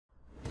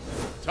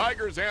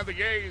Tigers and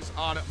the A's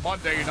on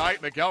Monday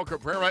night. Miguel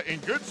Cabrera in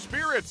good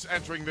spirits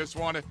entering this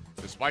one,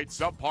 despite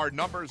subpar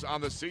numbers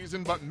on the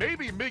season, but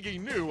maybe Miggy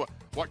knew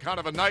what kind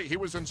of a night he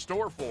was in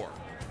store for.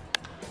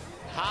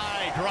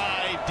 High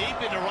drive,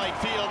 deep into right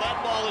field.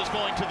 That ball is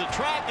going to the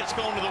track. It's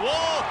going to the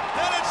wall,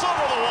 and it's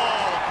over the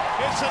wall.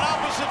 It's an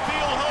opposite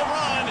field home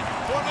run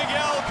for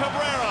Miguel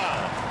Cabrera.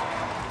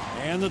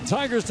 And the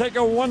Tigers take a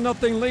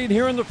 1-0 lead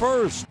here in the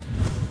first.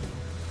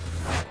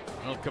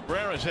 Well,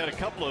 Cabrera's had a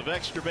couple of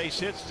extra base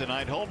hits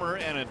tonight, homer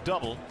and a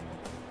double.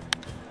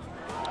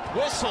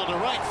 Whistle to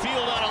right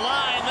field on a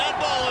line. That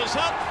ball is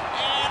up,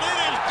 and it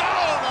is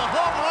gone. A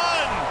home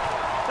run,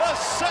 the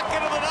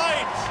second of the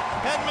night,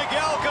 and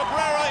Miguel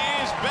Cabrera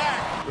is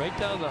back. Right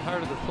down the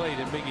heart of the plate,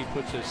 and Miggy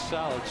puts a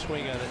solid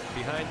swing on it.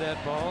 Behind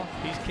that ball,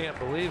 he can't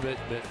believe it,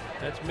 but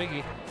that's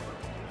Miggy.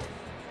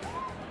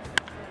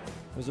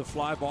 There's a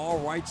fly ball,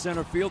 right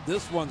center field.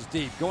 This one's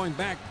deep. Going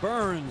back,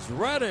 Burns,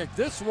 Reddick.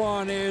 This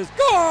one is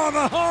gone,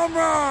 a home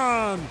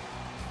run!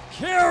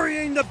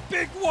 Carrying the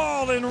big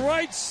wall in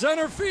right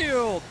center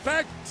field.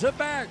 Back to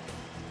back.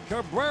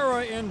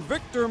 Cabrera and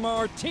Victor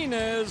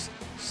Martinez.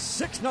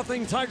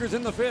 6-0 Tigers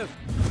in the fifth.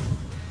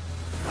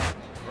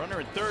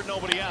 Runner at third,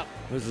 nobody out.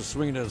 There's a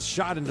swing and a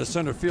shot into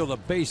center field. A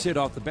base hit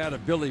off the bat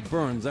of Billy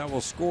Burns. That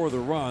will score the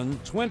run.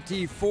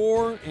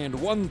 24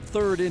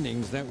 1/3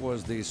 innings. That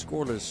was the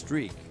scoreless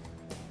streak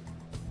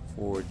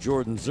for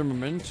Jordan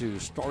Zimmermann to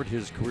start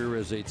his career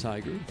as a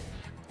Tiger.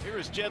 Here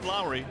is Jed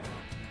Lowry.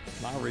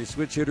 Lowry,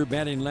 switch hitter,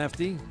 batting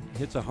lefty.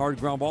 Hits a hard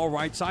ground ball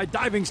right side.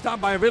 Diving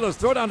stop by Aviles.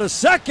 Throw down to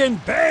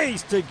second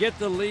base to get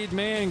the lead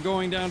man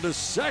going down to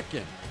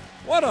second.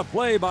 What a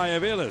play by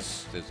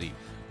Aviles. As he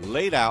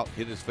laid out,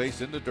 hit his face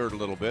in the dirt a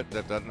little bit.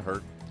 That doesn't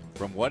hurt.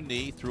 From one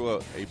knee, threw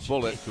a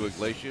bullet to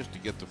Iglesias to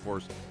get the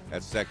force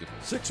at second.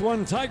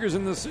 6-1 Tigers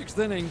in the sixth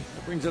inning.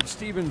 That brings up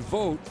Stephen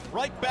Vogt.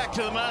 Right back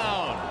to the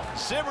mound.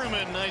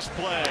 Zimmermann, nice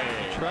play.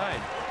 Tried.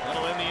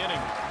 That'll end the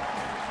inning.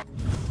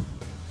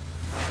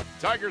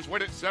 Tigers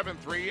win it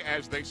 7-3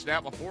 as they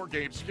snap a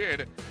 4-game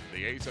skid.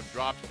 The A's have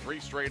dropped 3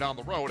 straight on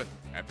the road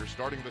after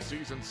starting the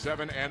season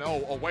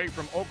 7-0 away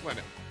from Oakland.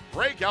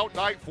 Breakout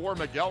night for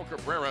Miguel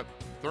Cabrera.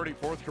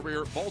 34th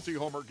career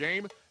multi-homer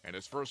game and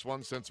his first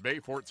one since May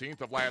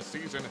 14th of last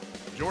season.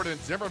 Jordan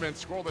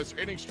Zimmermann's scoreless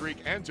inning streak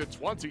ends at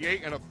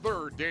 28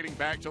 1/3 dating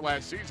back to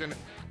last season,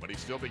 but he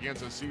still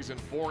begins a season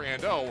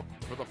 4-0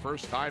 for the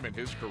first time in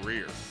his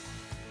career.